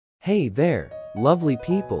Hey there, lovely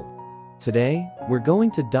people. Today, we're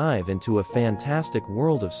going to dive into a fantastic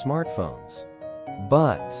world of smartphones.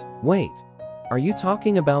 But, wait, are you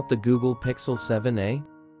talking about the Google Pixel 7a?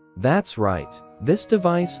 That's right, this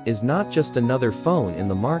device is not just another phone in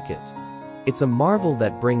the market. It's a marvel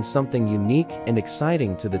that brings something unique and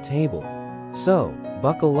exciting to the table. So,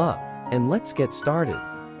 buckle up, and let's get started.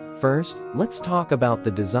 First, let's talk about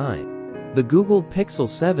the design. The Google Pixel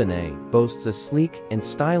 7a boasts a sleek and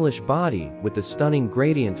stylish body with a stunning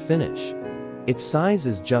gradient finish. Its size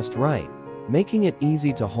is just right, making it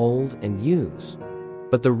easy to hold and use.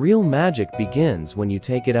 But the real magic begins when you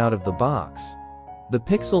take it out of the box. The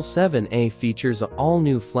Pixel 7a features an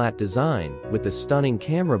all-new flat design with a stunning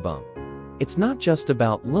camera bump. It's not just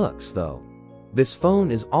about looks, though. This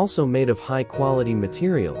phone is also made of high-quality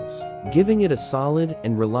materials, giving it a solid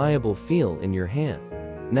and reliable feel in your hand.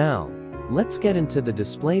 Now, let's get into the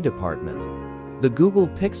display department. The Google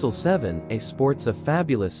Pixel 7a sports a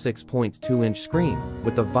fabulous 6.2-inch screen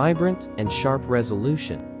with a vibrant and sharp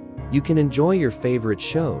resolution. You can enjoy your favorite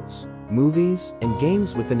shows, movies, and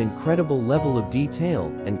games with an incredible level of detail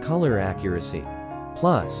and color accuracy.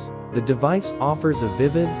 Plus, the device offers a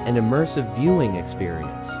vivid and immersive viewing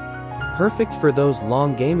experience, perfect for those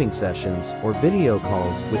long gaming sessions or video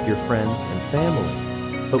calls with your friends and family.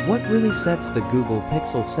 But what really sets the Google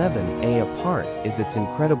Pixel 7a apart is its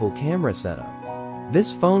incredible camera setup.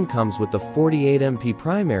 This phone comes with a 48MP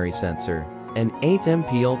primary sensor, an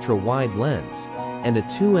 8MP ultra-wide lens, and a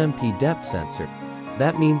 2MP depth sensor.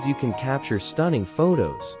 That means you can capture stunning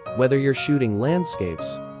photos, whether you're shooting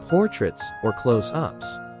landscapes, portraits, or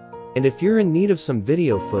close-ups. And if you're in need of some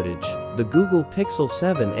video footage, the Google Pixel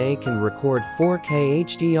 7a can record 4K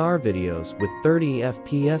HDR videos with 30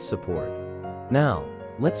 FPS support. Now,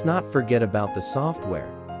 let's not forget about the software.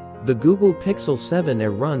 The Google Pixel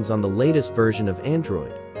 7a runs on the latest version of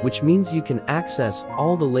Android, which means you can access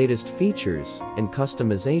all the latest features and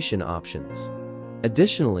customization options.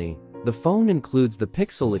 Additionally, the phone includes the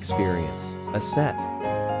Pixel Experience, a set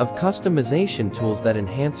of customization tools that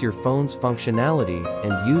enhance your phone's functionality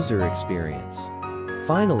and user experience.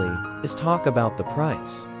 Finally, let's talk about the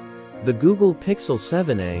price. The Google Pixel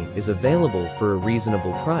 7a is available for a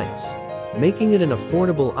reasonable price, making it an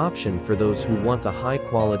affordable option for those who want a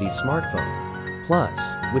high-quality smartphone.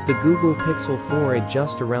 Plus, with the Google Pixel 4a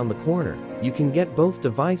just around the corner, you can get both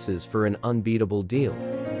devices for an unbeatable deal.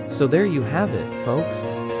 So there you have it, folks.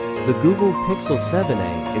 The Google Pixel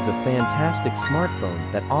 7a is a fantastic smartphone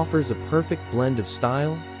that offers a perfect blend of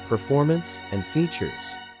style, performance, and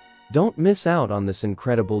features. Don't miss out on this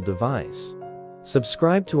incredible device.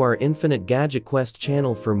 Subscribe to our Infinite Gadget Quest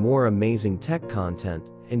channel for more amazing tech content,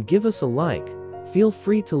 and give us a like. Feel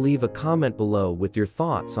free to leave a comment below with your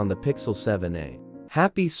thoughts on the Pixel 7a.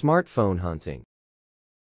 Happy smartphone hunting!